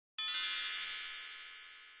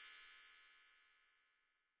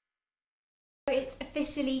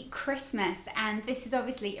officially Christmas, and this is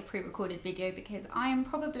obviously a pre-recorded video because I am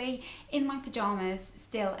probably in my pajamas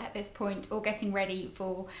still at this point, or getting ready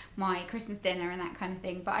for my Christmas dinner and that kind of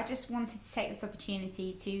thing. But I just wanted to take this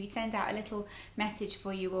opportunity to send out a little message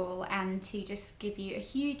for you all and to just give you a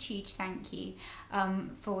huge thank you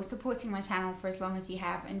for supporting my channel for as long as you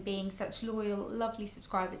have and being such loyal, lovely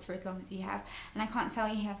subscribers for as long as you have. And I can't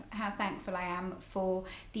tell you how thankful I am for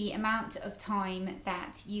the amount of time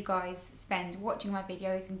that you guys spend watching my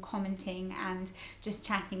videos and commenting and just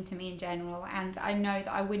chatting to me in general. And I know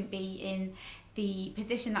that I wouldn't be in the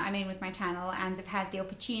position that I'm in with my channel and have had the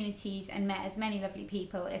opportunities and met as many lovely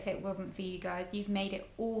people if it wasn't for you guys. You've made it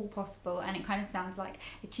all possible, and it kind of sounds like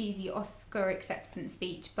a cheesy Oscar acceptance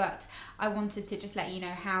speech, but I wanted to just let you know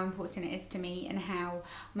how important it is to me and how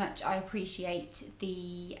much I appreciate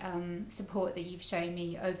the support that you've shown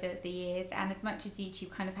me over the years. And as much as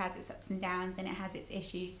YouTube kind of has its ups and downs and it has its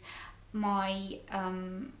issues, my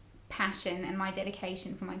passion and my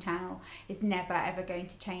dedication for my channel is never ever going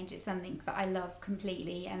to change. It's something that I love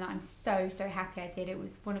completely, and I'm so happy I did. It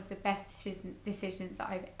was one of the best decisions that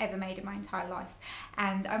I've ever made in my entire life,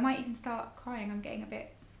 and I might even start crying. I'm getting a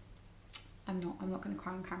bit, I'm not going to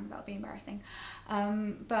cry on camera, that'll be embarrassing,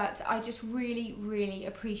 but I just really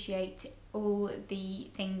appreciate all the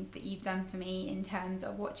things that you've done for me in terms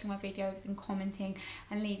of watching my videos and commenting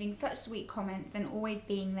and leaving such sweet comments and always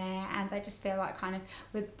being there. And I just feel like kind of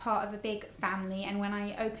we're part of a big family, and when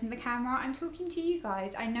I open the camera I'm talking to you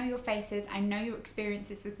guys. I know your faces, I know your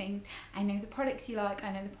experiences with things, I know the products you like,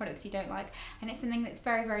 I know the products you don't like, and it's something that's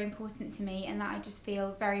very important to me and that I just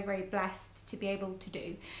feel very blessed to be able to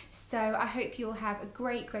do. So I hope you'll have a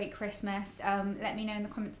great Christmas. Let me know in the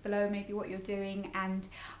comments below maybe what you're doing, and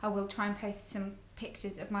I will try and post some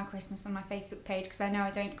pictures of my Christmas on my Facebook page, because I know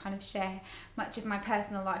I don't kind of share much of my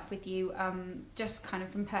personal life with you, just kind of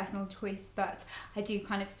from personal choice, but I do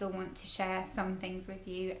kind of still want to share some things with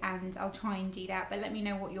you, and I'll try and do that. But let me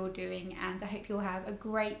know what you're doing, and I hope you'll have a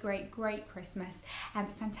great Christmas and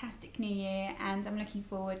a fantastic new year. And I'm looking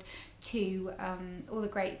forward to all the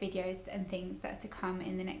great videos and things that are to come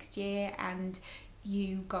in the next year, and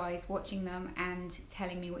you guys watching them and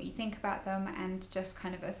telling me what you think about them, and just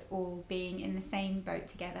kind of us all being in the same boat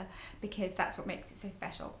together, because that's what makes it so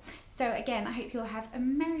special. So again, I hope you'll have a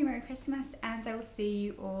Merry Christmas, and I will see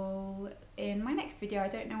you all in my next video. I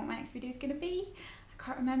don't know what my next video is going to be, I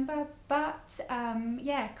can't remember, but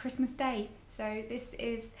yeah, Christmas Day. So this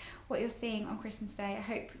is what you're seeing on Christmas Day. I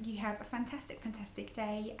hope you have a fantastic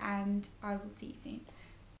day, and I will see you soon.